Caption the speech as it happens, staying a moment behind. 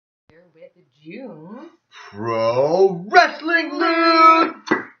here with June. Pro Wrestling Loot!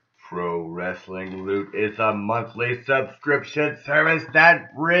 Pro Wrestling Loot is a monthly subscription service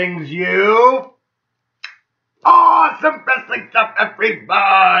that brings you awesome wrestling stuff every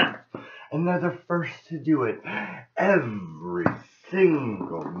month. And they're the first to do it every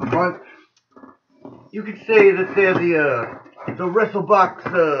single month. You could say that they're the WrestleBox,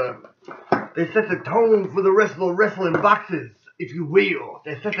 they set the tone for the wrestling boxes, if you will.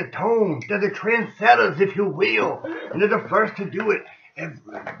 They set the tone. They're the trendsetters, if you will. And they're the first to do it every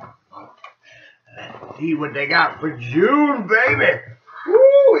month. Let's see what they got for June, baby.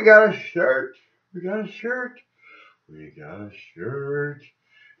 Woo, we got a shirt. We got a shirt.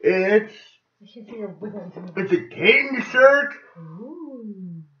 It's a king shirt.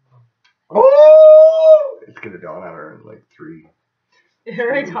 Ooh. Oh, it's gonna dawn on her in like 3. It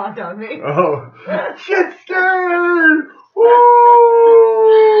already dawned on me. Oh, shit scared. Woo!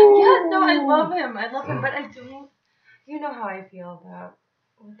 Yeah, no, I love him, but I don't. You know how I feel about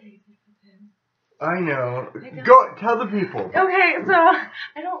what they did with him. I know. Go tell the people. Okay, so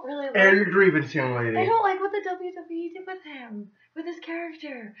I don't really like. Air your grievance, young lady. I don't like what the WWE did with him, with his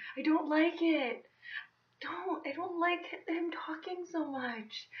character. I don't like it. I don't like him talking so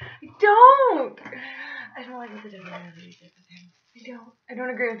much. I don't like what the WWE did with him. I don't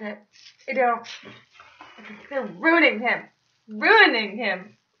agree with it. I don't. They're ruining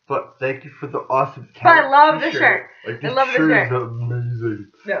him. But thank you for the awesome But I love the shirt. Like, I love the shirt. Is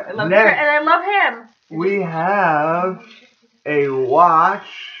amazing. No, I love the shirt, and I love him. We have a watch.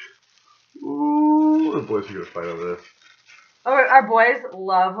 Ooh, the boys are gonna fight over this. Oh, our boys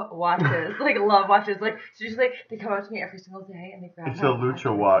love watches. Love watches. So just they come up to me every single day and they grab. It's a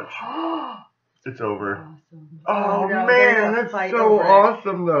Lucha watch. It's over. Awesome. Oh no, man, that's so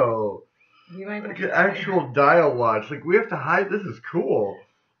awesome though. You might like an actual dial watch. Like we have to hide. This is cool.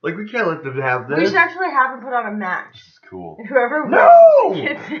 Like we can't let them have this. We should actually have them put on a match. This is cool. And whoever No,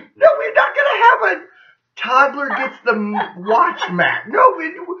 we're not gonna have a toddler gets the watch match. No,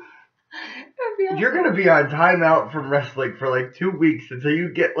 you're gonna be on timeout from wrestling for like 2 weeks until you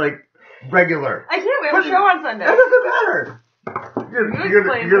get like regular. I can't. We have a show on Sunday. That doesn't matter. You're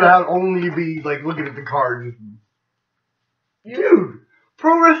gonna have only be like looking at the card. Dude,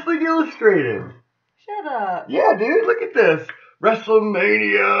 Pro Wrestling Illustrated. Shut up. Yeah, dude, look at this.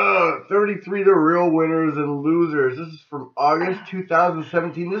 WrestleMania 33, the real winners and losers. This is from August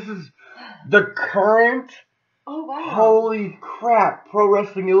 2017. This is the current. Oh, wow. Holy crap, Pro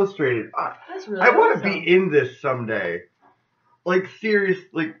Wrestling Illustrated. That's really I want to awesome. be in this someday. Like,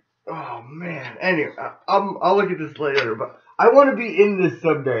 seriously. Oh, man. Anyway, I'll look at this later, but I want to be in this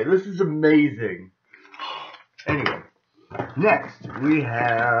someday. This is amazing. Anyway, next we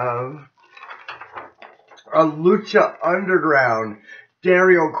have a Lucha Underground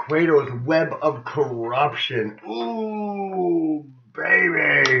Dario Cueto's Web of Corruption. Ooh,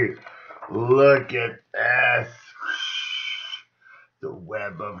 baby. Look at this. The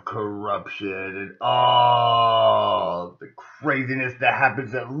Web of Corruption and all the craziness that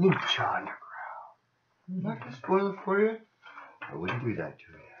happens at Lucha Underground. I'm not going to spoil it for you. I wouldn't do that to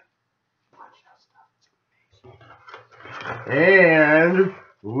you. Watch that stuff. It's amazing. And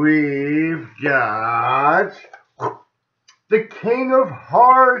we've got the King of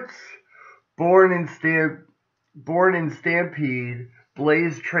Hearts. Born in Stampede.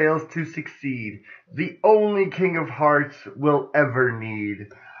 Blaze trails to succeed. The only King of Hearts will ever need.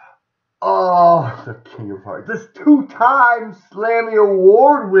 Oh, the King of Hearts. This 2-time Slammy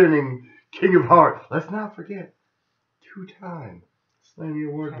Award-winning King of Hearts. Let's not forget. 2-time Slammy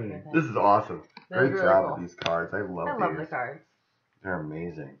Award-winning. This is awesome. Great job with these cards. I love the cards. They're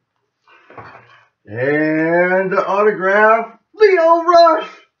amazing. And the autograph, Leo Rush.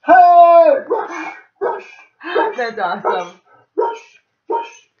 Hey, Rush. That's awesome. Rush.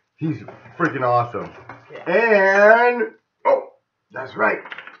 He's freaking awesome. Yeah. And, oh, that's right.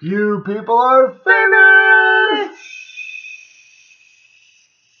 You people are famous.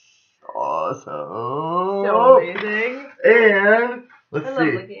 Awesome. So amazing. And, let's see. I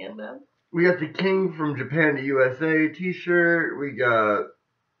love looking at them. We got the King from Japan to USA t-shirt. We got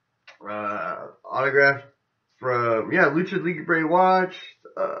autograph from, Lucha Libre watch.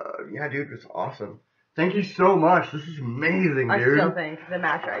 Yeah, dude, it's awesome. Thank you so much. This is amazing, dude. I still think the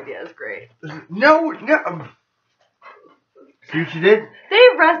match idea is great. No. See what you did? They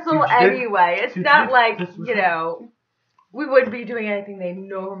wrestle anyway. It's not like, we wouldn't be doing anything they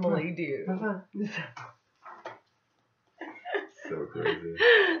normally do. So crazy.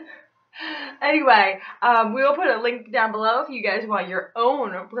 Anyway, we will put a link down below if you guys want your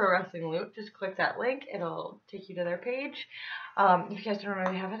own pro wrestling loot. Just click that link. It'll take you to their page. If you guys don't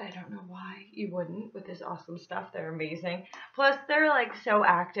already have it, I don't know why you wouldn't with this awesome stuff. They're amazing. Plus, they're like so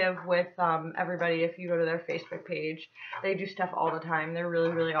active with everybody. If you go to their Facebook page, they do stuff all the time. They're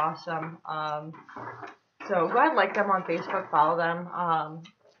really, really awesome. So go ahead and like them on Facebook, follow them.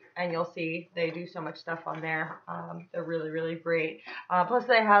 And you'll see they do so much stuff on there. They're really, really great. Plus,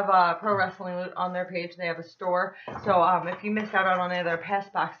 they have Pro Wrestling Loot on their page. They have a store. So if you missed out on any of their pass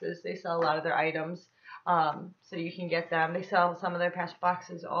boxes, they sell a lot of their items. So you can get them. They sell some of their pass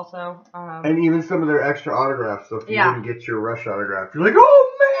boxes also. And even some of their extra autographs. So if you didn't get your Rush autograph, you're like,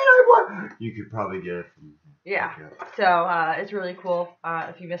 oh man, I want. You could probably get it from. Yeah. So it's really cool.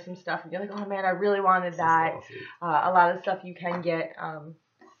 If you miss some stuff and you're like, oh man, I really wanted that. A lot of stuff you can get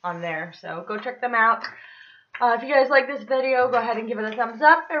on there. So go check them out. If you guys like this video, go ahead and give it a thumbs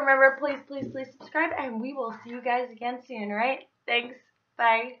up. And remember, please, please, please subscribe. And we will see you guys again soon, right? Thanks.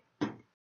 Bye.